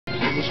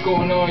What's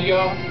going on,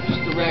 y'all? It's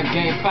the rap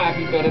game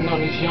Papi, better known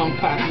as Young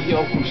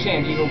Papi-Yo from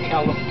San Diego,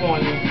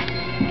 California.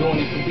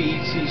 Doing it for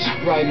B.E.T,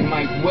 Sprite, and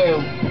Mike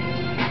Will.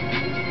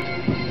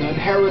 The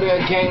inheritor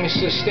of game is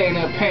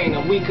sustainer of pain.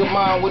 A weaker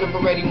mind would have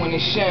already went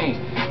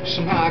insane.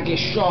 Somehow I get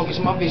strong as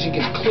my vision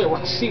gets clearer.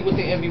 I see with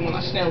the envy when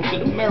I stare into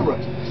the mirror.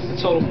 The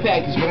total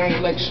package, but I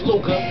ain't like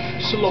Sluka.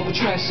 It's a local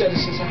trendsetter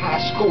since a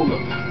high schooler.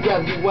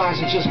 Rather be wise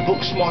than just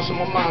book smart, so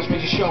my mind's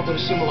razor sharp with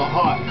a similar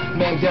heart.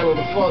 Mandela,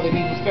 the father,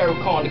 even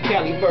Farrakhan, the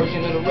Cali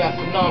version of the rap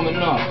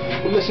phenomenon.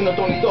 We listen to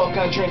Tony Thought,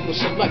 got drink with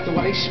selector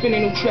while they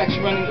spinning new tracks,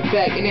 running the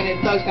back, and then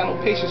it does got no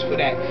patience for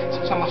that.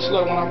 Sometimes I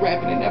slur when I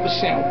rap and it never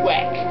sound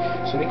whack.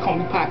 So they call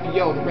me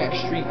Papi-Yo, the rap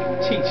street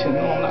teacher.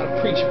 No, I'm not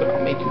a preacher, but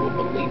I'll make you a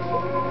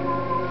believer.